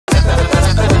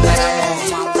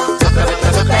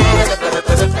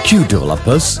Q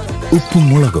Developers, Uppum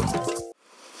Mulakum.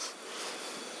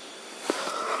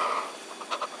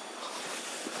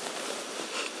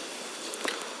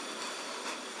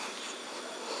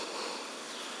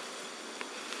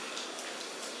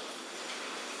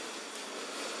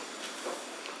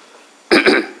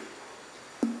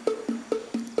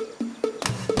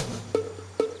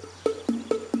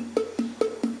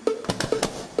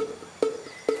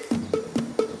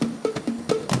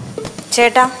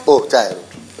 ചേട്ടാ ഓ ചായ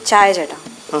ചായ ചേട്ടാ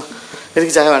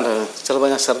എനിക്ക് ചായ വേണ്ട ചിലപ്പോൾ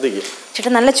ഞാൻ ഛർദ്ദിക്കും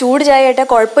ചേട്ടാ നല്ല ചൂട് ചായ ചേട്ടാ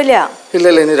കുഴപ്പമില്ല ഇല്ല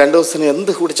ഇനി 2 ദിവസത്തിന്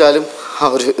എന്ത് കുടിച്ചാലും ആ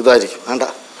ഒരു ഇതായിരിക്കും വേണ്ട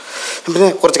പിന്നെ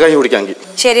കുറച്ച് കഴിഞ്ഞ് കുടിക്കാമെങ്കിൽ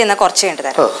ശരി എന്നാ കുറച്ച് കഴിഞ്ഞിട്ട്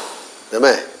തരാം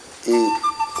രമേ ഈ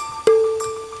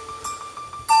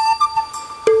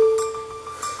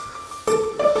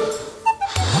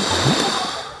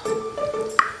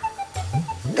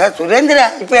സുരേന്ദ്ര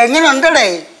ഇപ്പൊ എങ്ങനെ ഉണ്ടടേ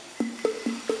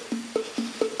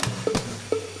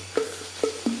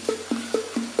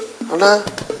അണ്ണാ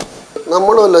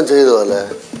നമ്മളും എല്ലാം ചെയ്തു അല്ലേ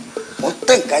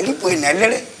മൊത്തം കളിപ്പോയി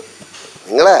നല്ലടേ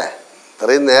നിങ്ങളെ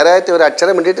ഇത്രയും നേരമായിട്ട് ഒരു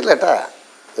അക്ഷരം വേണ്ടിയിട്ടില്ല കേട്ടാ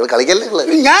നിങ്ങൾ കളിക്കല്ലേ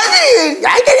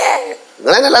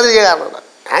നിങ്ങളെ അല്ലാതെ ചെയ്യാറുണ്ടോ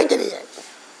ഞാൻ ശരിയാ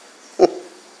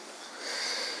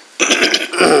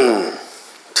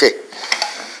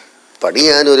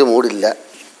പണിയാനൊരു മൂടില്ല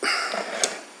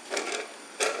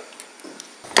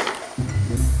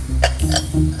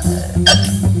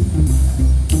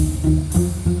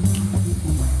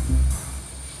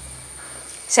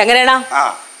ശങ്കരേണ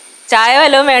ചായ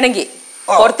വല്ലതും വേണമെങ്കിൽ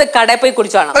പുറത്ത് കടയിൽ പോയി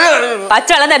കുടിച്ചോണം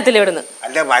പച്ചവെള്ളം തരത്തില്ല ഇവിടുന്ന്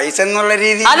അല്ല വയസ്സെന്നുള്ള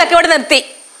രീതി അതൊക്കെ ഇവിടെ നിർത്തി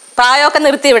പ്രായമൊക്കെ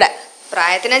നിർത്തി ഇവിടെ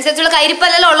പ്രായത്തിനനുസരിച്ചുള്ള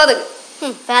കയ്യിരിപ്പല്ലല്ലോ ഉള്ളത്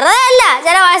വെറുതെ അല്ല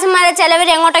ചില വയസ്സന്മാരെ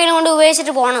ചിലവര് എങ്ങോട്ടെങ്കിലും കൊണ്ട്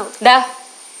ഉപയോഗിച്ചിട്ട് പോണോ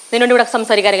നിന്നോട് ഇവിടെ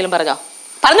സംസാരിക്കാരെങ്കിലും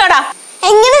പറഞ്ഞോടാ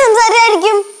എങ്ങനെ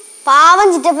സംസാരിക്കായിരിക്കും പാവം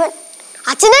ചിറ്റപ്പൻ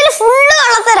അച്ഛനായാലും ഫുള്ള്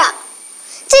കള്ളത്തരാ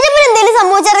ചിറ്റപ്പൻ എന്തെങ്കിലും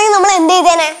സംഭവിച്ചിറങ്ങി നമ്മൾ എന്ത്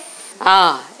ചെയ്തേനെ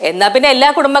എന്നാ പിന്നെ എല്ലാ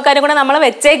കുടുംബക്കാരും കൂടെ നമ്മളെ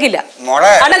വെച്ചേക്കില്ല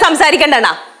അണ്ണ സംസാരിക്കണ്ടണ്ണ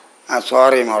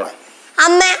സോറി മോളെ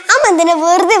അമ്മ എന്തിനാ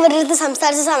വെറുതെ ഇവരുടെ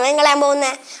സംസാരിച്ച സമയം കളയാൻ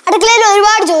പോകുന്നേ അടുക്കളയിൽ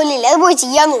ഒരുപാട് ജോലിയില്ല അത് പോയി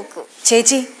ചെയ്യാൻ നോക്കൂ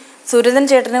ചേച്ചി സുരേന്ദ്രൻ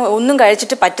ചേട്ടന് ഒന്നും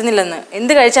കഴിച്ചിട്ട് പറ്റുന്നില്ലെന്ന്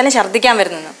എന്ത് കഴിച്ചാലും ഛർദ്ദിക്കാൻ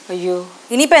വരുന്നെന്ന് അയ്യോ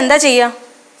ഇനിയിപ്പോ എന്താ ചെയ്യാ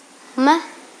അമ്മ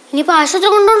ഇനിയിപ്പോ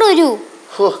ആശുപത്രി കൊണ്ടോണ്ട് വരൂ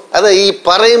അതെ ഈ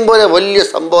പറയും പോലെ വലിയ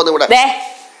സംഭവം ഇവിടെ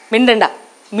മിണ്ടണ്ട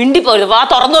മിണ്ടി പോരുത് വാ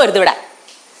തുറന്നു വരുത് ഇവിടെ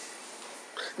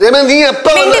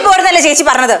മിണ്ടി പോരുന്നല്ലേ ചേച്ചി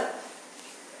പറഞ്ഞത്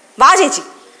വാ ചേച്ചി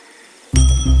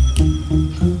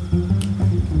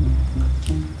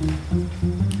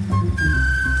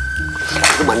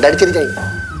മണ്ടടിച്ചിരിക്കായി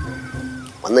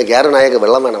വന്ന് ഗ്യാരനായൊക്കെ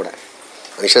വെള്ളം വേണം അവിടെ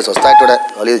മനുഷ്യ സ്വസ്ഥമായിട്ടൂടെ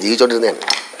വലിയ ജീവിച്ചോണ്ടിരുന്നതാണ്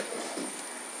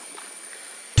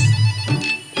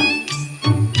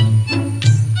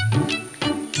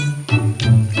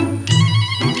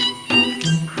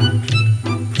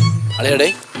അളിയടേ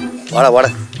വാടാ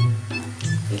വാടാ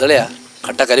എന്തളിയാ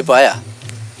കട്ട കലിപ്പായാ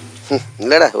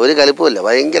ഇല്ലടാ ഒരു കലിപ്പുമില്ല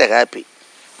ഭയങ്കര ഹാപ്പി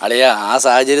അളിയ ആ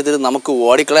സാഹചര്യത്തിൽ നമുക്ക്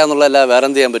ഓടിക്കളയാന്നുള്ളതല്ല വേറെ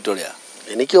എന്ത് ചെയ്യാൻ പറ്റൂളിയാ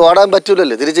എനിക്ക് ഓടാൻ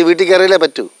പറ്റൂലല്ലോ തിരിച്ച് വീട്ടിൽ കയറിയില്ലേ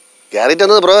പറ്റൂ കയറിയിട്ട്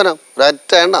എന്നത് പ്രയോജനം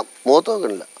ഒരൊറ്റ എണ്ണം മൂത്ത്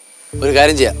നോക്കണില്ല ഒരു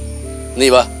കാര്യം ചെയ്യാം നീ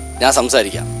വാ ഞാൻ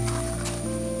സംസാരിക്കാം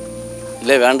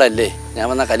ഇല്ലേ വേണ്ട അല്ലേ ഞാൻ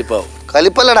വന്നാ കലിപ്പാവും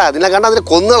കലിപ്പല്ലടാ നിന്നെ കണ്ട അതിനെ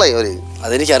കൊന്നുകളയും ഒരു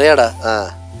അതെനിക്കറിയാടാ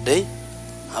ഡേയ്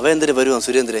അവ എന്തിനു വരുവാ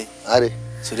സുരേന്ദ്രൻ ആര്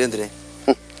സുരേന്ദ്രൻ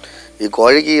ഈ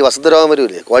കോഴിക്ക് വസന്തരോഗം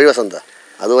വരൂലേ കോഴി വസന്ത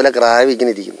അതുപോലെ ക്രാവി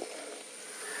ഇങ്ങനെ ഇരിക്കുന്നു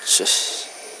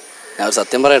ഞാൻ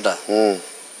സത്യം പറയട്ടാ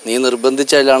നീ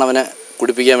നിർബന്ധിച്ചാലാണ് അവനെ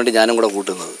കുടിപ്പിക്കാൻ വേണ്ടി ഞാനും കൂടെ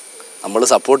കൂട്ടുന്നത് നമ്മൾ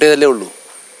സപ്പോർട്ട് ചെയ്തല്ലേ ഉള്ളൂ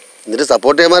എന്നിട്ട്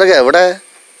സപ്പോർട്ട് ചെയ്യാമാരൊക്കെ എവിടെ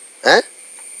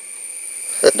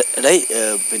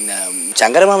പിന്നെ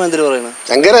ശങ്കരമാമ എന്തിനു പറയണ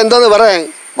ശങ്കര എന്താന്ന് പറയാൻ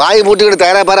വായി പൂട്ടിക്കിട്ട്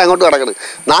തേരാപ്പാര അങ്ങോട്ട് കിടക്കണം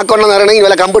നാക്കൊണ്ടെന്ന് പറയണമെങ്കിൽ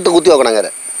വില കമ്പിട്ട് കുത്തി നോക്കണം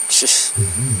അങ്ങനെ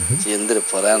എന്തിനു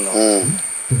പറയാന്നോ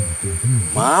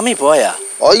മാമി പോയാ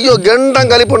അയ്യോ ഗണ്ടം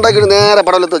കലിപ്പുണ്ടാക്കിയിട്ട് നേരെ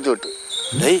പടലത്ത് വെച്ച് വിട്ടു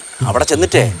അവിടെ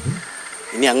ചെന്നിട്ടേ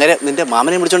ഇനി അങ്ങനെ നിന്റെ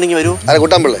മാമനെ വിളിച്ചോണ്ടെങ്കിൽ വരൂ അതെ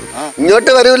കുട്ടാമ്പിള്ളേ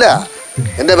ഇങ്ങോട്ട് വരൂല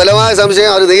എന്റെ ബലമായ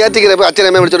സംശയം അവർ നെയ്യാറ്റിക്കര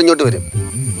അച്ഛനമ്മയെ വിളിച്ചോണ്ട് ഇങ്ങോട്ട് വരും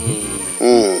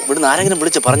ഇവിടുന്ന് ആരെങ്കിലും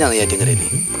വിളിച്ച് പറഞ്ഞാ നെയ്യാറ്റിക്കരയിൽ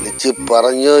വിളിച്ച്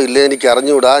പറഞ്ഞോ ഇല്ലേ എനിക്ക്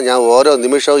അറിഞ്ഞുകൂടാ ഞാൻ ഓരോ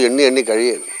നിമിഷവും എണ്ണി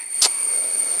കഴിയാണ്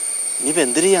ഇനിയിപ്പോ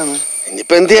എന്ത് ചെയ്യാന്ന്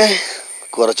ഇനിയിപ്പോ എന്തിയേ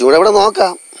കുറച്ചുകൂടെ ഇവിടെ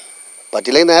നോക്കാം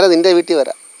പറ്റില്ലെങ്കിൽ നേരെ നിന്റെ വീട്ടിൽ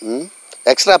വരാം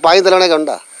എക്സ്ട്രാ പായും തലവണയൊക്കെ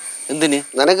ഉണ്ടാ എന്തിന്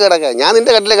നിനക്ക് കിടക്കാം ഞാൻ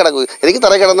നിന്റെ കട്ടിലേ കിടക്കൂ എനിക്ക്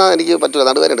തറ കിടന്നാൽ എനിക്ക് പറ്റൂല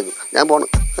നടുവേന എടുക്കും ഞാൻ പോണു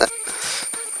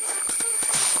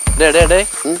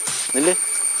നില്ല്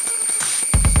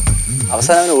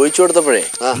അവസാനം അവന് ഒഴിച്ചു കൊടുത്തപ്പോഴേ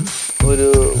ഒരു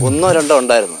 1 or 2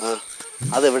 ഉണ്ടായിരുന്നു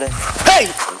അതെവിടെ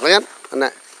ഞാൻ എന്നെ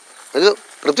ഒരു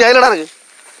തൃപ്തിയായില്ലടാ എനിക്ക്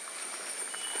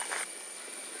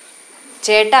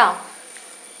ചേട്ടാ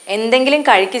എന്തെങ്കിലും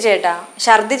കഴിക്കു ചേട്ടാ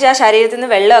ഛർദിച്ച ശരീരത്തിൽ നിന്ന്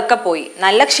വെള്ളമൊക്കെ പോയി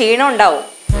നല്ല ക്ഷീണം ഉണ്ടാവും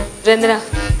രഞ്ജന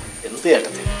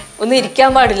ഒന്ന് ഇരിക്കാൻ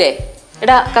പാടില്ലേ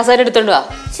എടാ കസേര എടുത്തോണ്ട്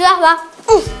വാ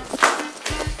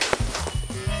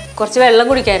കുറച്ച് വെള്ളം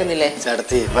കുടിക്കായിരുന്നില്ലേ?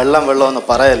 ചേട്ടത്തി വെള്ളം എന്ന്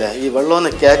പറയല്ലേ, ഈ വെള്ളം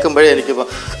എന്ന് കേൾക്കുമ്പോഴേ എനിക്കിപ്പോ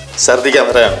ഛർദിക്കാൻ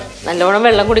വരാണ്. നല്ലോണം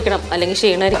വെള്ളം കുടിക്കണം, അല്ലെങ്കിൽ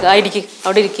ക്ഷീണമായിരിക്കും. ആയിരിക്കും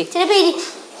അവിടെ ഇരിക്കും.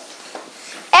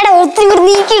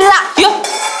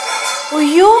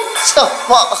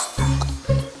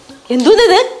 എന്തോന്ന്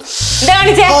ഇത്? എന്താ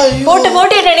കാണിച്ചേ?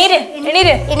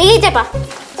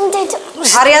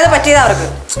 അറിയാതെ പറ്റിയതാ അവർക്ക്.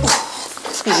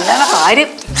 കാര്യം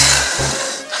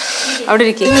അവിടെ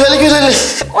ഇരിക്കും.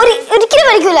 ഒരിക്കലും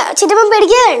വലിക്കൂല. ചിറ്റപ്പൻ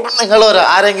പേടിക്കാൻ വേണ്ട. നിങ്ങൾ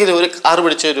ആരെങ്കിലും ഒരു കാറ്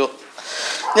പിടിച്ചു തരുമോ?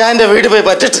 ഞാൻ എന്റെ വീട്ടിൽ പോയി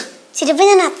പറ്റിട്ട്. ചിറ്റപ്പൻ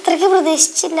ഞാൻ അത്രയ്ക്ക്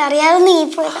പ്രതീക്ഷിച്ചില്ല. അറിയാതെ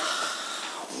നീങ്ങിപ്പോയില്ല.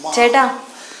 ചേട്ടാ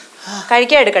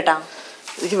കഴിക്കാൻ എടുക്കട്ടാ?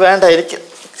 എനിക്ക് വേണ്ട, എനിക്ക്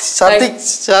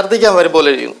ഛർദിക്കാൻ വരും പോലെ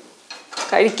ഇരിക്കുന്നു.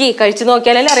 കഴിച്ചു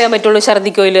നോക്കിയാലല്ലേ അറിയാൻ പറ്റുള്ളൂ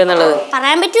ഛർദിക്കോ ഇല്ല എന്നുള്ളത്.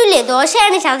 പറയാൻ പറ്റൂലേ,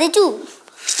 ദോശയാണ്, ഛർദിച്ചു.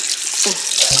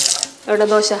 എവിടെ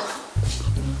ദോശ?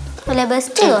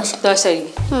 ബെസ്റ്റ് ദോശ. ദോശ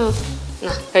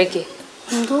കഴിക്കേ.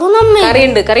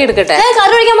 കറി എടുക്കട്ടെ?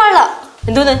 കറി കഴിക്കാൻ പാടില്ല.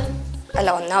 എന്തോന്ന്? അല്ല,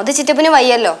 ഒന്നാമത് ചിറ്റപ്പന്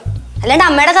വയ്യല്ലോ. അല്ലാണ്ട്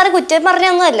അമ്മയുടെ കറി കുറ്റം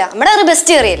പറഞ്ഞൊന്നും അല്ല. അമ്മയുടെ കറി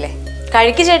ബെസ്റ്റ് കറിയല്ലേ.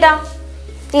 കഴിക്ക് ചേട്ടാ.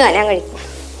 ഞാൻ കഴിക്കും.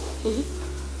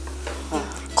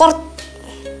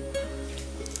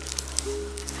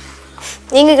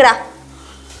 നീങ്ങിക്കടാ.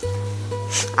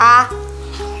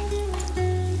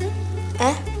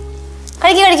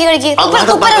 കഴിക്ക്.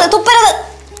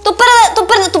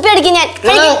 തുപ്പി അടിക്കും ഞാൻ.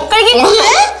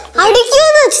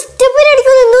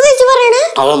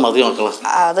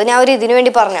 അത് ഞാൻ ഒരു ഇതിനു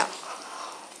വേണ്ടി പറഞ്ഞ.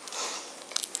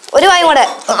 ഒരു വായും കൂടെ.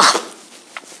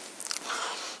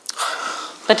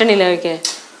 പറ്റണില്ല കഴിക്കേ?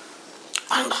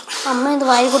 അമ്മ ഇത്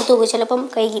വാരി കൊടുത്തു നോക്ക്, ചിലപ്പം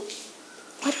കഴിക്കും.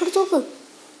 വാരി കൊടുത്തു നോക്ക്.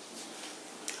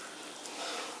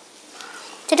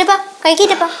 ചേട്ടപ്പാ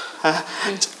കഴിക്കട്ടപ്പാ.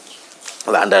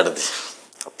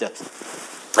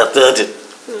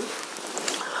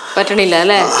 പറ്റണില്ല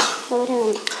അല്ലേ?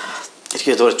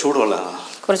 ചൂടുവെള്ളം.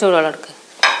 കുറച്ച് ചൂടുവെള്ളം എടുക്ക.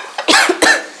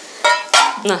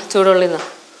 ചൂടുവെള്ളം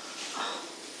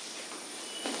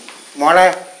മോളെ,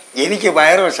 എനിക്ക്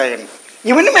വയറ് വെച്ചായിരുന്നു,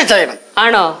 ഇവനും വെച്ചായിരുന്നു.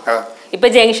 ആണോ? ഇപ്പൊ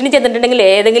ജംഗ്ഷനിൽ ചെന്നിട്ടുണ്ടെങ്കിൽ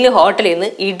ഏതെങ്കിലും ഹോട്ടലിൽ നിന്ന്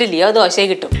ഇഡ്ഡലിയോ ദോശയോ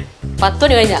കിട്ടും. 10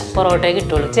 മണി കഴിഞ്ഞാ പൊറോട്ടയോ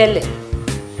കിട്ടുള്ളൂ. ചെല്ലേ.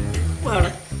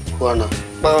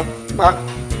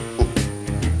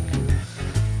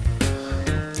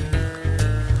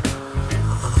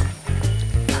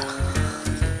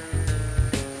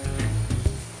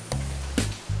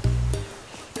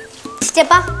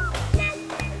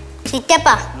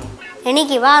 ചിറ്റപ്പാ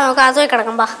എനിക്ക് വാ, നമുക്ക് ആസോയി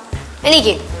കിടക്കാം. വാ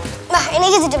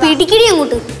എനിക്ക് പിടിക്കിടി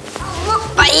അങ്ങോട്ട്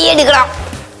പയ്യെടുക്കണം.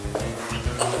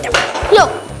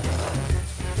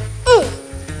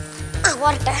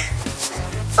 പോരട്ടെ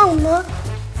അമ്മ.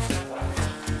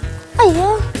 അയ്യോ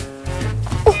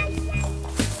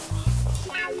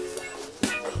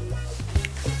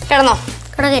കിടന്നോ?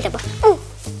 കിടക്കേറ്റപ്പാ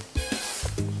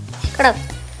കിട.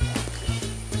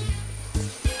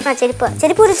 ചെരുപ്പ്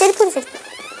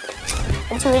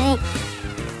ചുഴി.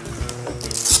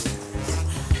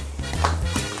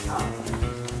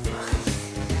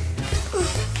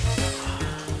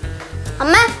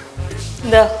 അമ്മ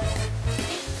എന്താ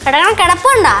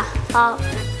കിടപ്പുണ്ടാ?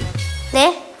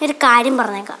 ഒരു കാര്യം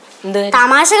പറഞ്ഞേക്കാം.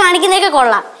 തമാശ കാണിക്കുന്നതൊക്കെ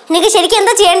കൊള്ളാം. എനിക്ക് ശരിക്കും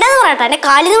എന്താ ചെയ്യേണ്ടതെന്ന് പറയട്ടെ. എന്റെ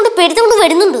കാലിനോട് പെരുത്തുകൊണ്ട്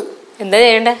വരുന്നുണ്ട്. എന്താ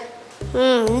ചെയ്യണ്ടേ?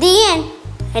 എന്ത് ചെയ്യാൻ?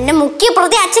 എന്റെ മുഖ്യ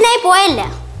പ്രതി അച്ഛനായി പോയല്ല.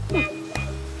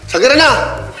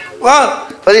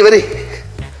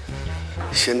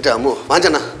 എന്റെ അമ്മോ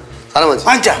വാങ്ങിച്ചണ്ണ അണ്ണാ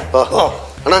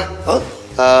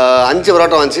 5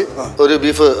 പൊറോട്ട വാങ്ങിച്ച് ഒരു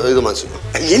ബീഫ് ഇത് വാങ്ങിച്ചു.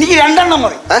 എനിക്ക് 2 എണ്ണം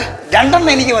മതി. 2 എണ്ണം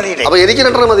എനിക്ക് മതി. അപ്പൊ എനിക്ക്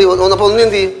 2 എണ്ണം മതി. അപ്പൊ ഒന്ന്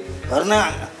എന്ത് ചെയ്യും?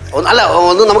 അല്ല,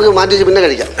 ഒന്ന് നമുക്ക് മാറ്റി വെച്ച് പിന്നെ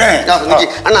കഴിക്കാം.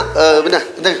 അണ്ണ പിന്നെ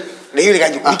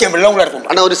വെള്ളം കൂടെ എടുക്കും.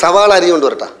 അണ്ണ ഒരു സവാള അരി കൊണ്ട്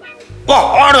വരട്ടാ.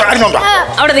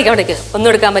 അവിടെ നിൽക്ക്. ഒന്നും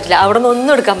എടുക്കാൻ പറ്റില്ല. അവിടെ നിന്ന്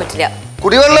ഒന്നും എടുക്കാൻ പറ്റില്ല.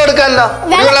 കുടിവെള്ളം എടുക്കാനല്ലോ.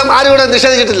 കുടിവെള്ളം ആരും ഇവിടെ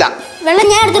നിഷേധിച്ചിട്ടില്ല.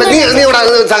 നീ ഇവിടെ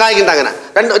സഹായിക്കണ്ട. അങ്ങനെ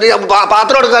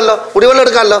പാത്രം എടുക്കാമല്ലോ, കുടിവെള്ളം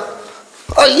എടുക്കാമല്ലോ.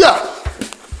 അയ്യോ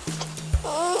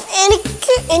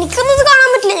എനിക്കൊന്നും കാണാൻ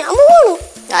പറ്റില്ല. ഞാൻ പോവാണു.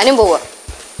 ഞാനും പോവാ.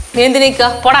 നീ എന്തിനാ?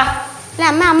 പോടാ.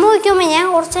 അമ്മ വയ്ക്കുമ്പോ ഞാൻ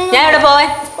കുറച്ച് ഞാൻ എവിടെ പോവാൻ?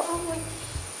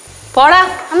 പോടാ.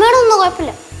 അമ്മയോടെ ഒന്നും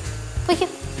കുഴപ്പമില്ല.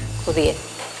 പുതിയ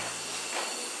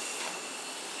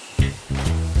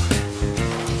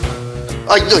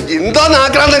അയ്യോ എന്താന്ന്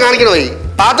ആക്രാന്തം കാണിക്കണോ? ഈ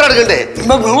പാത്രം എടുക്കണ്ടേ?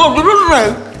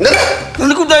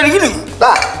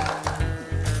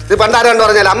 ഇത് പണ്ടാരാണ്ട്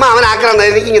പറഞ്ഞാൽ അമ്മ അവൻ ആക്രാന്തം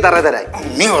എനിക്ക് ഇങ്ങനെ തരാൻ.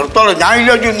 നീ ഓർത്തോളാം, ഞാൻ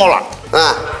ഇല്ലോളാം.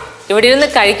 ഇവിടെ ഇരുന്ന്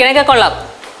കഴിക്കണൊക്കെ കൊള്ളാം.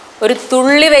 ഒരു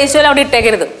തുള്ളി വേസ്റ്റ് പോലെ അവിടെ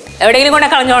ഇട്ടേക്കരുത്. എവിടെയെങ്കിലും കൊണ്ടേ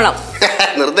കളഞ്ഞോളാം.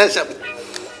 നിർദ്ദേശം.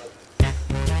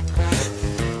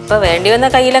 ഇപ്പൊ വേണ്ടി വന്ന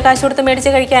കയ്യിലെ കാശ് കൊടുത്ത് മേടിച്ച്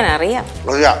കഴിക്കാൻ അറിയാം.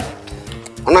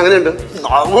 അണ്ണ അങ്ങനെയുണ്ട്.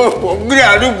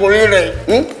 അടിപൊളിയുടെ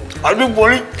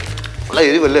അടിപൊളി. അല്ല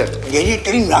എരിവല്ലേ? എരി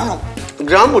ഇത്രയും വേണം.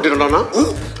 ഗ്രാമ്പ് ഇട്ടിട്ടുണ്ടോ അണ്ണ?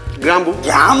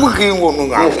 ഗ്രാമ്പ് ക്രീം ഒന്നും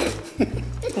കാണും.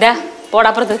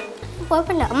 പോടാപ്പുറത്ത്.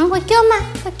 കുഴപ്പമില്ല. അമ്മ പൊയ്ക്കോ, അമ്മ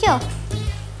പൊയ്ക്കോ.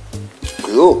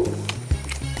 അയ്യോ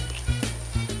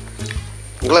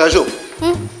നിങ്ങളെ കാശു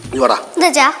നീ വാടാ.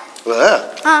 എന്താ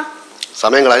ആ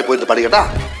സമയങ്ങളായി പോയിട്ട് പഠിക്കട്ടാ.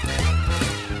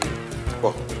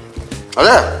 ഓ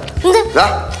അതെ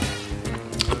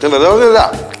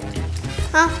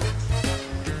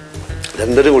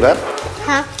രണ്ടരും കൂടെ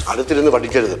അടുത്തിരുന്ന്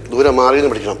പഠിക്കരുത്, ദൂരെ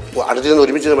മാറിയിരുന്ന് പഠിക്കണം. അടുത്തിരുന്ന്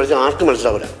ഒരുമിച്ച് പഠിച്ചാൽ ആർക്കും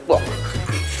മനസ്സിലാവില്ല.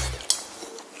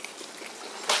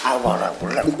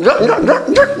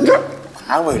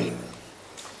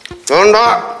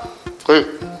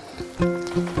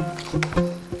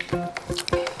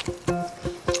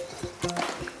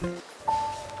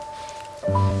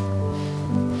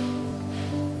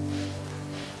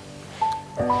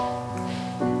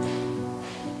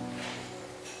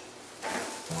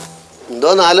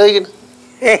 എന്തോന്ന് ആലോചിക്കണ?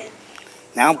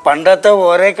 ഞാൻ പണ്ടത്തെ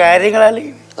ഓരോ കാര്യങ്ങളാലേ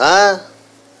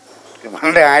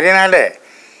പണ്ട് ആര്യനാലേ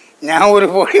ഞാൻ ഒരു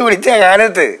പൊടി പിടിച്ച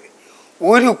കാലത്ത്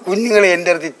ഒരു കുഞ്ഞുങ്ങളെ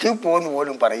എൻ്റെ അടുത്ത് ചീപ്പോന്ന്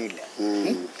പോലും പറയില്ല.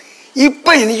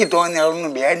 ഇപ്പൊ എനിക്ക് തോന്നി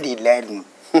അതൊന്നും വേണ്ടിയില്ലായിരുന്നു.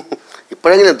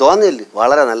 ഇപ്പോഴെങ്കിലും തോന്നിയില്ലേ?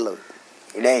 വളരെ നല്ലത്.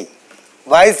 ഇടേ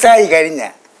വയസ്സായി കഴിഞ്ഞ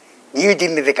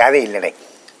ജീവിച്ചിൻ്റെ കഥയില്ലടേ.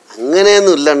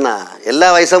 അങ്ങനെയൊന്നും ഇല്ലണ്ണ. എല്ലാ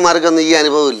വയസ്സന്മാർക്കൊന്നും ഈ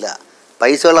അനുഭവം ഇല്ല.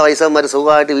 പൈസയുള്ള വയസ്സന്മാർ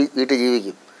സുഖമായിട്ട് വീട്ടിൽ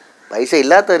ജീവിക്കും. പൈസ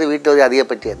ഇല്ലാത്തവർ വീട്ടിൽ അധികം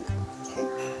പറ്റി തന്നെ.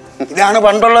 ഇതാണ്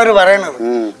പണ്ടുള്ളവർ പറയണത്.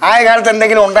 ആയ കാലത്ത്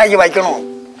എന്തെങ്കിലും ഉണ്ടാക്കി വയ്ക്കണോ?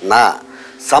 എന്നാ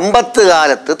സമ്പത്ത്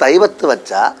കാലത്ത് തൈപത്ത്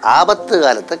വച്ച ആപത്ത്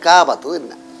കാലത്ത് കാപത്ത്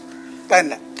തന്നെ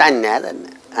തന്നെ തന്നെ തന്നെ.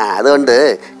 അതുകൊണ്ട്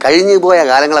കഴിഞ്ഞു പോയ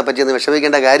കാലങ്ങളെ പറ്റി ഒന്നും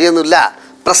വിഷമിക്കേണ്ട കാര്യമൊന്നുമില്ല.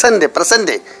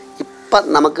 പ്രസന്റ് ഇപ്പം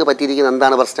നമുക്ക് പറ്റിയിരിക്കുന്ന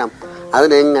എന്താണ് പ്രശ്നം,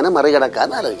 അതിനെങ്ങനെ മറികടക്കാൻ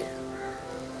ആലോചിക്കാം.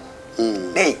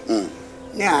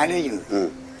 ഞാൻ ആലോചിക്കുന്നത്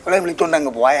അവളെ വിളിച്ചോണ്ട്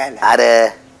അങ്ങ് പോയാലേ. ആരെ?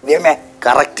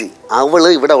 കറക്റ്റ്. അവള്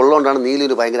ഇവിടെ ഉള്ളതുകൊണ്ടാണ്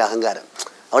നീലൊരു ഭയങ്കര അഹങ്കാരം.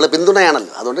 അവള്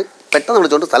പിന്തുണയാണല്ലോ, അതുകൊണ്ട് പെട്ടെന്ന്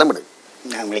വിളിച്ചോണ്ട് സ്ഥലം വിടും.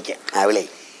 ഞാൻ വിളിക്കാം. വിളി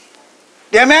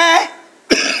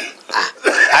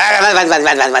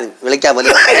വിളിക്കാൻ പോലെ.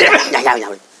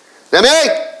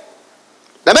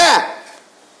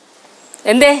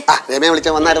 എന്തേ രമയെ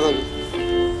വിളിച്ചാ വന്നായിരുന്നു.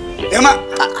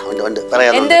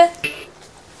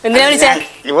 എന്തിനാ വിളിച്ചേ?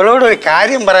 ഇവളോട് ഒരു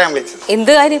കാര്യം പറയാൻ വിളിച്ചത്.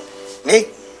 എന്ത് കാര്യം?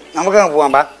 നമുക്കങ്ങ്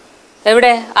പോവാൻ പാ.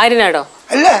 എവിടെ? ആര്യനാടോ?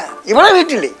 അല്ല, ഇവളെ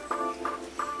വീട്ടില്ലേ.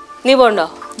 നീ പോണ്ടോ?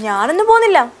 ഞാനൊന്നും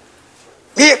പോകുന്നില്ല.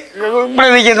 നീ ഇവിടെ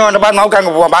നിൽക്കുന്നുണ്ട്,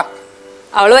 നമുക്കങ്ങ് പോവാൻ പാ.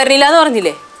 അവള് വരണില്ലാന്ന്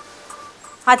പറഞ്ഞില്ലേ?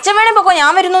 അച്ഛൻ വേണേ പൊക്കോ,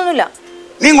 ഞാൻ വരുന്നൊന്നുമില്ല.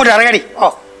 നീ ഇങ്ങോട്ട് ഇറങ്ങടി. ഓ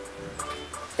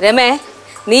രമേ,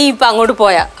 നീ ഇപ്പൊ അങ്ങോട്ട്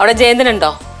പോയാ അവിടെ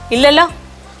ജയന്തനുണ്ടോ? ഇല്ലല്ലോ.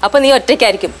 അപ്പൊ നീ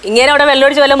ഒറ്റയ്ക്കായിരിക്കും. ഇങ്ങനെ അവിടെ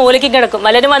വെള്ളമൊടിച്ച് വല്ല മൂലയ്ക്കും കിടക്കും.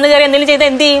 വല്ലരും വന്ന് കയറി എന്തെങ്കിലും ചെയ്താൽ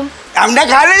എന്ത് ചെയ്യും?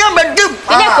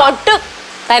 പിന്നെ കൊട്ടും.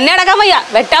 തന്നെ അടക്കാൻ വയ്യ,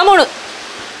 വെട്ടാൻ പോണു.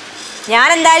 ഞാൻ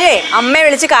എന്തായാലും അമ്മയെ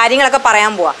വിളിച്ച് കാര്യങ്ങളൊക്കെ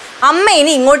പറയാൻ പോവാ. അമ്മ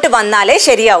ഇനി ഇങ്ങോട്ട് വന്നാലേ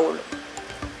ശരിയാവുള്ളൂ.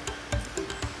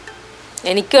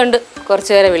 എനിക്കുണ്ട്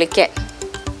കുറച്ചു പേരെ വിളിക്കാൻ.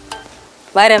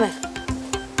 വരമേ.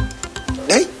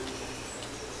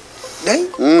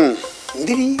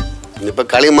 ഇനിയിപ്പൊ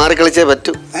കളി മാറി കളിച്ചേ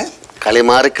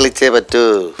പറ്റൂ.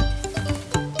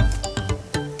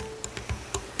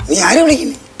 നീ ആരെ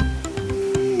വിളിക്കുന്നു?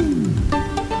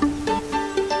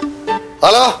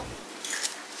 ഹലോ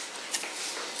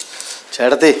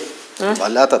ചേട്ടത്തി,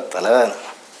 വല്ലാത്ത തലവേദന.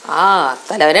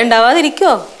 തലവേദന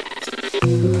ഉണ്ടാവാതിരിക്കോ?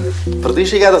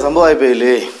 പ്രതീക്ഷിക്കാത്ത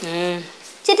സംഭവമായിപ്പോയില്ലേ?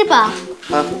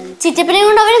 ചിറ്റപ്പനെ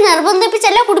കൊണ്ട് അവര്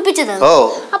നിർബന്ധിപ്പിച്ചല്ല കുടിപ്പിച്ചത്.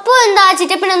 അപ്പൊ എന്താ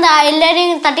ചിറ്റപ്പനെന്താ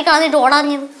എല്ലാരെയും തട്ടിക്കളഞ്ഞിട്ട്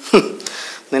ഓടാഞ്ഞത്?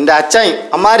 നിന്റെ അച്ഛൻ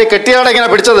അമ്മാരി കെട്ടിയോടെ ഇങ്ങനെ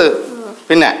പിടിച്ചത്.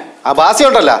 പിന്നെ ആ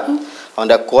ബാസിയോട്ടല്ല,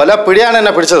 അവന്റെ കൊല പിടിയാണ്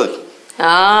എന്നെ പിടിച്ചത്.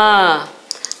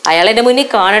 അയാളെന്റെ മുന്നിൽ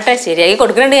കാണട്ടെ, ശരിയാക്കി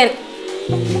കൊടുക്കണുണ്ട് ഞാൻ.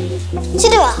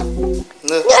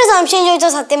 സംശയം ചോദിച്ചാ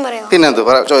സത്യം പറയാം. പിന്നെന്ത്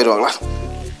ചോദിച്ചു മകളാ?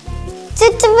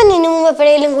 ചിറ്റപ്പൻ ഇതിനു മുമ്പ്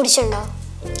എപ്പോഴെങ്കിലും കുടിച്ചിട്ടുണ്ടോ?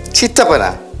 ചിറ്റപ്പനാ?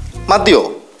 മദ്യോ?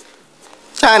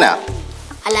 ഞാനാ?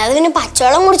 അല്ലാതെ പിന്നെ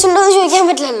പച്ചവെള്ളം കുടിച്ചിട്ടുണ്ടോ എന്ന് ചോദിക്കാൻ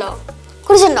പറ്റില്ലല്ലോ.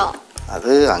 കുടിച്ചിട്ടുണ്ടോ?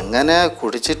 അത് അങ്ങനെ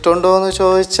കുടിച്ചിട്ടുണ്ടോന്ന്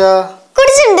ചോദിച്ചാ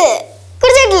കുടിച്ചിട്ടുണ്ട്.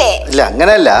 കുടിച്ചിട്ടില്ലേ? ഇല്ല,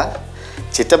 അങ്ങനെയല്ല.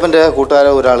 ചിറ്റപ്പൻ്റെ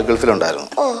കൂട്ടുകാരൻ ഒരാൾ ഗൾഫിലുണ്ടായിരുന്നു.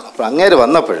 അപ്പൊ അങ്ങേര്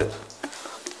വന്നപ്പോഴ്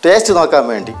ടേസ്റ്റ് നോക്കാൻ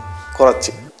വേണ്ടി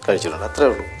കുറച്ച് കഴിച്ചിട്ടുണ്ട്, അത്രേ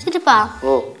ഉള്ളൂ. ചിറ്റപ്പാ,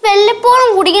 വല്ലപ്പോഴും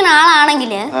കുടിക്കുന്ന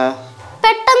ആളാണെങ്കിൽ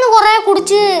പെട്ടെന്ന് കുറെ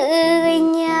കുടിച്ച്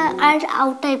കഴിഞ്ഞാൽ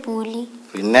ഔട്ടായി പോവില്ലേ?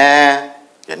 പിന്നെ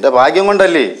എന്റെ ഭാഗ്യം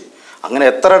കൊണ്ടല്ലേ അങ്ങനെ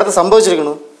എത്ര ഇടത്ത്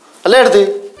സംഭവിച്ചിരിക്കണു അല്ലേ അടുത്ത്.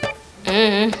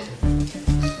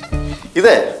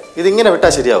 ഇതിങ്ങനെ വിട്ടാ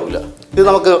ശരിയാവൂല. ഇത്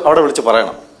നമുക്ക് അവിടെ വിളിച്ച്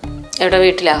പറയണം. എവിടെ?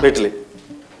 വീട്ടില്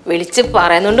വിളിച്ച്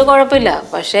പറയുന്നുണ്ട്, കുഴപ്പമില്ല.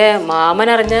 പക്ഷെ മാമൻ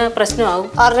അറിഞ്ഞ പ്രശ്നമാവും.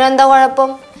 അറിഞ്ഞെന്താ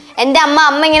കുഴപ്പം? എന്റെ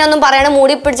അമ്മ ഇങ്ങനെ ഒന്നും പറയണ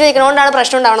മൂടി പിടിച്ച് നിൽക്കണോണ്ടാണ്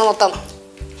പ്രശ്നം ഉണ്ടാവണം മൊത്തം.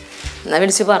 എന്നാ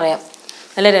വിളിച്ച് പറയാം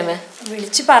അല്ലേ രമേ?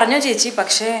 വിളിച്ച് പറഞ്ഞോ ചേച്ചി.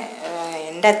 പക്ഷേ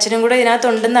എൻ്റെ അച്ഛനും കൂടെ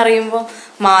ഇതിനകത്തുണ്ടെന്ന് അറിയുമ്പോൾ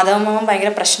മാധവമാമൻ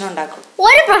ഭയങ്കര പ്രശ്നം ഉണ്ടാക്കും.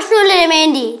 ഒരു പ്രശ്നമില്ല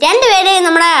രമേന്റി, രണ്ടുപേരെ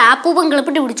നമ്മുടെ അപ്പൂപ്പൻ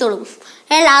കിളിപ്പിട്ട് പിടിച്ചോളും.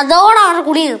 അതോടെ അവരുടെ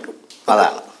കുടി നിൽക്കും.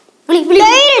 അതാണ്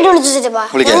വിളിച്ചു ചിറ്റപ്പാ.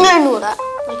 ഞങ്ങൾ രണ്ടുകൂടാ.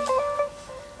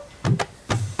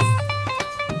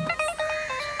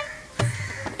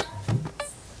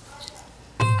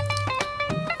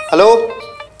 ഹലോ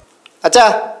അച്ഛാ.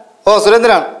 ഓ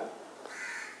സുരേന്ദ്രനാണ്.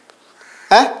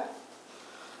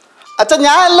 അച്ഛൻ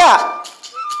ഞാനല്ല.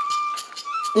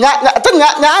 അച്ഛൻ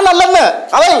ഞാനല്ലെന്ന്.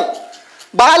 അവൻ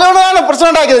ബാലോണാണ് പ്രശ്നം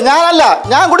ഉണ്ടാക്കിയത്. ഞാനല്ല.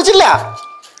 ഞാൻ കുടിച്ചില്ല.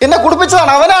 എന്നെ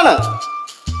കുടിപ്പിച്ചതാണ് അവനാണ്.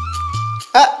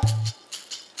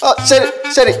 ഓ ശരി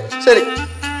ശരി ശരി.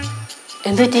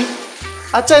 എന്തുപറ്റി?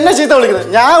 അച്ഛൻ എന്നെ ചീത്ത വിളിക്കുന്നത്.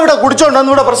 ഞാൻ ഇവിടെ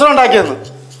കുടിച്ചോണ്ടെന്ന് ഇവിടെ പ്രശ്നം ഉണ്ടാക്കിയെന്ന്.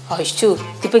 അയ്യോ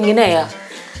ഇതിപ്പോ ഇങ്ങനെയാ?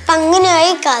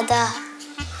 അങ്ങനെയായി കഥ.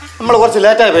 നമ്മൾ കുറച്ച്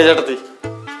ലേറ്റായി പോയി ചേട്ടത്തി.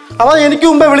 അവൻ എനിക്ക്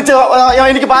മുമ്പേ വിളിച്ച്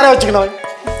എനിക്ക് പാര വെച്ചിരിക്കുന്നവൻ.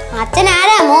 അച്ഛൻ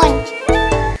ആരാ മോൻ?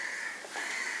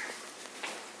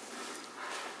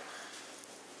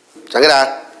 ശങ്കരാ,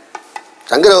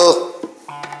 ശങ്കരോ,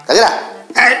 ശങ്കര.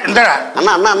 എന്താടാ അണ്ണ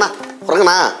അണ്ണ അണ്ണ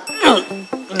ഉറങ്ങണ?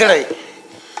 എന്താടേ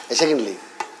വിശക്കണില്ലേ?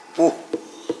 ഓ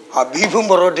ആ ബീഫും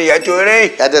പൊറോട്ടയും ചോടേ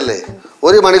ഏറ്റല്ലേ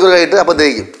 1 മണിക്കൂർ കഴിഞ്ഞിട്ട് അപ്പം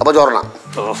തേക്കും. അപ്പം ചോറണം.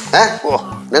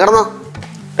 നീ കിടന്നോ?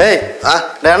 ഏയ് ആ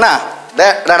അണ്ണാ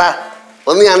ഡാടാ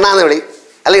ഒന്ന് അണ്ണാന്ന് വിളി.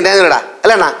 അല്ലെങ്കിൽ ഞാൻ വിടാ.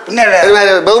 അല്ല അണ്ണാ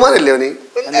ബഹുമാനല്ലേ നീ?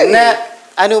 എന്നെ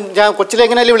അനു ഞാൻ കൊച്ചിലെ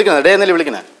എങ്ങനെയല്ലേ വിളിക്കുന്നത്? ഡേ എന്നല്ലേ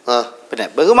വിളിക്കുന്നത്. പിന്നെ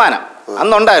ബഹുമാനം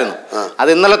അന്നുണ്ടായിരുന്നു. അത്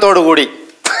ഇന്നലത്തോടു കൂടി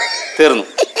തീർന്നു.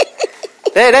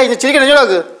 ചിരിക്കണം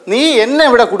ചോക്ക്. നീ എന്നെ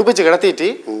ഇവിടെ കുടിപ്പിച്ച് കിടത്തിയിട്ട്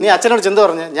നീ അച്ഛനോട് ചെന്ത്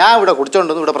പറഞ്ഞ് ഞാൻ ഇവിടെ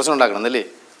കുടിച്ചോണ്ടെന്ന് ഇവിടെ പ്രശ്നം ഉണ്ടാക്കണം എന്നല്ലേ?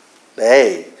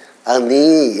 ഏയ് അത് നീ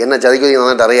എന്നെ ചതിക്കുമെന്ന്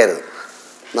നന്നായിട്ട് അറിയായിരുന്നു.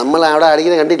 നമ്മൾ അവിടെ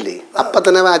അടിക്കുന്ന കണ്ടില്ലേ? അപ്പം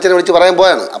തന്നെ അച്ഛനെ വിളിച്ച് പറയാൻ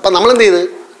പോയാണ്. അപ്പം നമ്മളെന്ത് ചെയ്ത്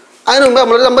അതിന് മുമ്പ്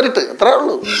നമ്മളൊരു നമ്പർ ഇട്ട്. അത്രേ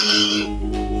ഉള്ളൂ.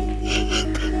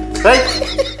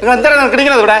 നിങ്ങൾ എന്താണ്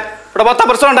കിടിക്കുന്നത് ഇവിടെ? ഇവിടെ മൊത്തം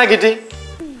പ്രശ്നം ഉണ്ടാക്കിയിട്ട്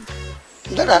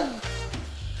എന്താടാ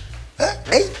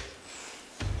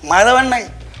മതവണ്ണ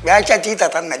വ്യാഴ്ച ചീത്ത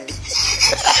തന്നല്ലേ?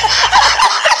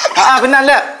 പിന്നെ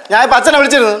അല്ല ഞാൻ ഇപ്പൊ അച്ഛനെ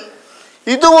വിളിച്ചിരുന്നു.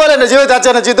 ഇതുപോലെ എന്റെ ജീവിതത്തിൽ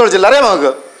അച്ഛനെ ചീത്ത വിളിച്ചില്ല. അറിയാമോ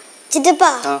നമുക്ക്? ചിറ്റപ്പ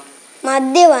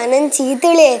മദ്യപാനം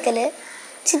ചീത്തവിളി കേക്കല്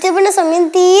ചിറ്റപ്പന്റെ സമയം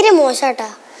തീരെ മോശാട്ടാ.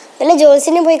 നല്ല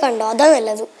ജോത്സ്യനെ പോയി കണ്ടോ, അതാ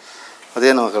നല്ലത്. അത്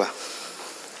തന്നെ മക്കളെ.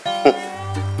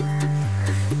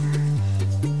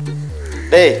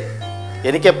 ഡേയ്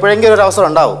എനിക്ക് എപ്പോഴെങ്കിലും ഒരു അവസരം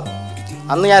ഉണ്ടാവും.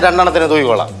 അന്ന് ഞാൻ 2 എണ്ണത്തിന്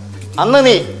തൂക്കിക്കോളാം. അന്ന്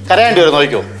നീ കരയേണ്ടി വരും.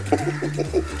 നോക്കിക്കോ.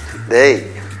 ഡേയ്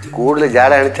കൂടുതൽ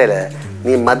ജാട അണിച്ചാല്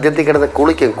നീ മദ്യത്തിൽ കിടന്ന്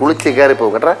കുളിച്ച് കയറി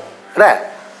പോകും കേട്ടാ. എടാ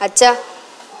അച്ഛാ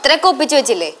ഇത്രയൊക്കെ ഒപ്പിച്ചു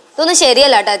വെച്ചില്ലേ? ഇതൊന്നും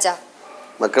ശരിയല്ല കേട്ടോ അച്ഛാ.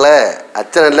 മക്കളെ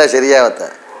അച്ഛനല്ല ശരിയാവത്ത.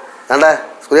 കണ്ട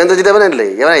സുരേന്ദ്ര ചിറ്റപ്പനല്ലേ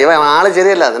ഇവൻ ആള്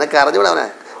ശരിയല്ല. നിനക്ക് അറിഞ്ഞൂടാ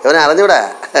ഇവനെ അറിഞ്ഞൂടാ.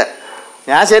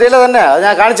 ഞാൻ ശരിയല്ല തന്നെ. അത്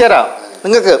ഞാൻ കാണിച്ചു തരാം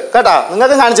നിങ്ങൾക്ക് കേട്ടാ.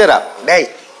 നിങ്ങൾക്ക് കാണിച്ചു തരാം. ഡേയ്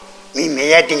നീ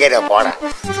നെയ്യാറ്റിൻകര പോടാ.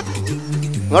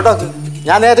 ഇങ്ങോട്ടോ.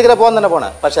 ഞാൻ നേരത്തിക്കര പോകാൻ തന്നെ പോണേ.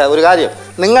 പക്ഷെ ഒരു കാര്യം,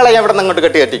 നിങ്ങളെ എവിടെ നിന്ന് ഇങ്ങോട്ട്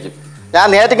കെട്ടിക്കും. ഞാൻ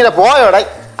നേരത്തിക്കര പോയോടെ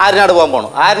ആര്യനാട് പോകാൻ പോണു.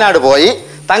 ആര്യനാട് പോയി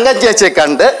തങ്കച്ചേച്ചിയെ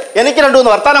കണ്ട് എനിക്ക് 2-3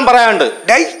 വർത്താനം പറയാനുണ്ട്.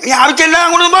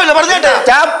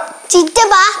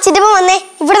 ചിറ്റപ്പ വന്നേ.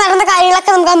 ഇവിടെ നടന്ന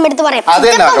കാര്യങ്ങളൊക്കെ നമുക്ക് അമ്മടുത്ത് പറയാം. അത്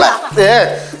തന്നെ മക്കളെ.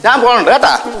 ഞാൻ പോണുണ്ട്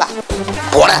കേട്ടാ.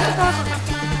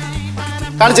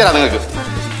 കാണിച്ചു തരാം നിങ്ങൾക്ക്.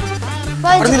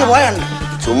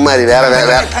 ചുമ്മാ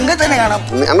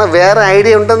അണ്ണ വേറെ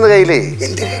ഐഡിയ ഉണ്ടെന്ന് കയ്യിലേ.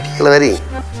 വരി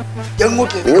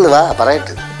നിങ്ങൾ വാ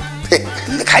പറയട്ടെ.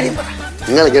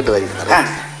 നിങ്ങൾ ഇങ്ങോട്ട് വരി.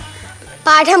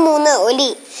 പാഠം 3 ഒലി.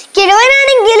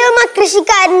 കിഴവനാണെങ്കിലും ആ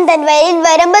കൃഷിക്കാരൻ തൻ വയലിൽ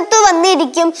വരമ്പത്ത്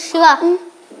വന്നിരിക്കും.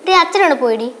 അച്ഛനാണ്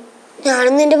പോയിടി.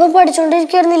 ഞാനും നിന്റെ ഒപ്പം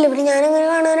പഠിച്ചോണ്ടിരിക്കുന്നില്ല. ഇവിടെ ഞാനെങ്ങനെ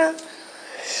കാണാനാ?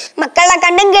 മക്കളെ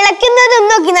കണ്ടും കിളക്കുന്നതും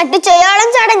നോക്കി നട്ട് ചോളം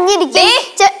ചടഞ്ഞിരിക്കും.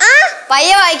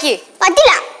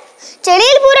 പറ്റില്ല.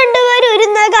 ചെളിയിൽ പൂരണ്ടുപോയി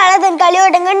ഒരുന്ന കാളതൻ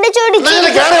കളിയോട്ടം കണ്ട് ചോദിച്ചു.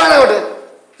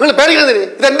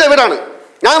 ഇതെന്റെ വീടാണ്.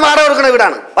 ഞാൻ വാടക കൊടുക്കണ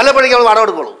വീടാണ്. വല്ലപ്പോഴേക്കും അവൾ വാടക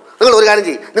കൊടുക്കുള്ളൂ. നിങ്ങൾ ഒരു കാര്യം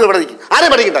ചെയ്യും. നിങ്ങൾ ഇവിടെ നിൽക്കും.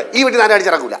 ആരെയും പഠിക്കണ്ട. ഈ വീട്ടിൽ ആരും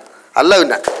അടിച്ചിറക്കൂല. അല്ല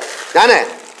പിന്നെ ഞാനേ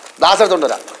ഗ്ലാസ് എടുത്തോണ്ട്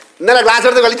വരാം. ഇന്നലെ ഗ്ലാസ്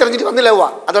എടുത്ത് കളിച്ചിറങ്ങിട്ട് വന്നില്ല. പോവാ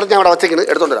അതോടെ ഞാൻ അവിടെ വച്ചേക്കണ്.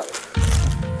 എടുത്തോണ്ട് വരാം.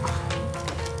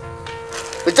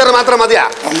 പിക്ചർ മാത്രം മതിയാ?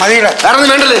 വേറെ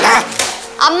വേണ്ടല്ലേ?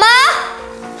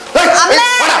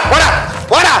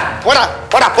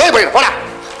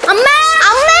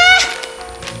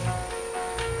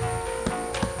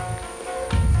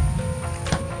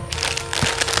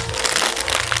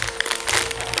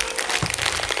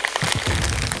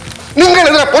 നിങ്ങൾ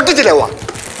ഇതിനെ പൊട്ടിച്ചില്ല. പോവാ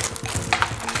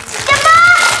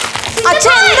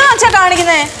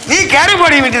കാണിക്കുന്നേ. നീ കയറി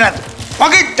പോടി വീട്ടിനകത്ത്.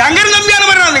 ചങ്കരൻ നമ്പിയാണ്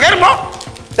പറഞ്ഞത്. കയറിപ്പോ.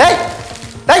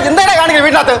 എന്താ കാണിക്കുന്നത്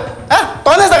വീട്ടിനകത്ത്?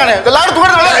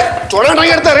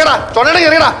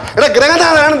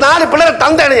 ഗ്രഹനാഥനാണ്. 4 പിള്ളേരെ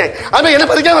തന്തയാണ് ഞാൻ. അത് എന്നെ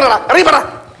പറിക്കാൻ പറയടാ. അറിയ പറ.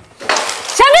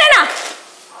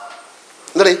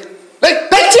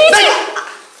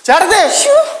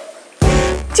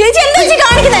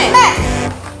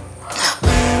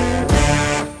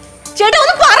 ചേട്ടാ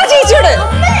ഒന്ന് പറ ചേച്ചിയോട്.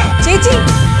 ചേച്ചി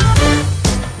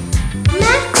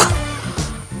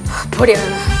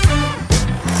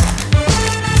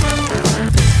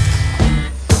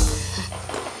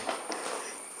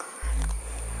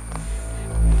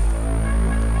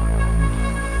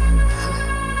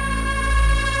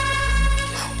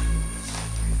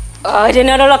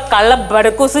ഭാര്യനോടുള്ള കള്ള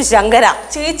ബടക്കൂസ് ശങ്കര.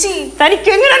 ചേച്ചി തനിക്ക്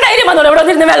എങ്ങനെ ധൈര്യം വന്നോളൂ ഇവിടെ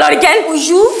വന്നിരുന്ന് വെള്ളം അടിക്കാൻ?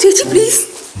 അയ്യോ ചേച്ചി പ്ലീസ്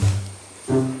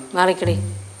മാറിക്കടി.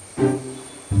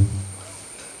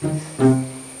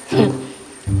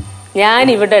 ഞാൻ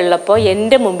ഇവിടെ ഉള്ളപ്പോൾ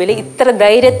എൻ്റെ മുമ്പിൽ ഇത്ര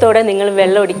ധൈര്യത്തോടെ നിങ്ങൾ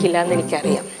വെള്ളം അടിക്കില്ല എന്ന്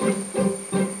എനിക്കറിയാം.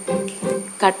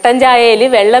 കട്ടൻ ചായയിൽ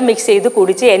വെള്ളം മിക്സ് ചെയ്ത്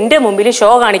കുടിച്ച് എൻ്റെ മുമ്പിൽ ഷോ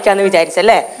കാണിക്കാന്ന്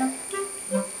വിചാരിച്ചല്ലേ?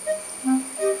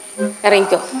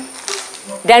 ഇറങ്ങിക്കോ,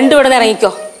 രണ്ടും ഇവിടെ നിന്ന്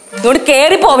ഇറങ്ങിക്കോ. ഇങ്ങോട്ട്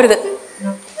കേറി പോവരുത്.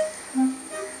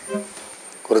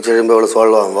 കുറച്ച് കഴിയുമ്പോൾ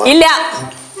സോൾവ് ആവുമ്പോ ഇല്ല,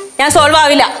 ഞാൻ സോൾവ്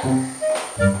ആവില്ല.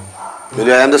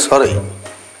 സോറി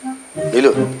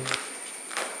നീലു,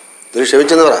 നീ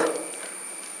ക്ഷമിച്ചെന്ന് പറ.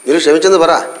 നീ ക്ഷമിച്ചെന്ന്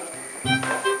പറ.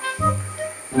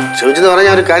 ക്ഷമിച്ചെന്ന് പറഞ്ഞ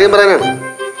ഞാൻ ഒരു കാര്യം പറയാനാണ്.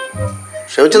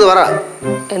 ക്ഷമിച്ചെന്ന് പറ.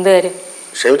 എന്ത് കാര്യം?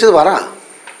 ക്ഷമിച്ചത് പറ.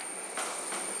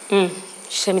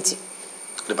 ക്ഷമിച്ച്.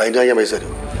 പൈൻ്റ് വാങ്ങിക്കാൻ പൈസ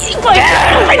തരും.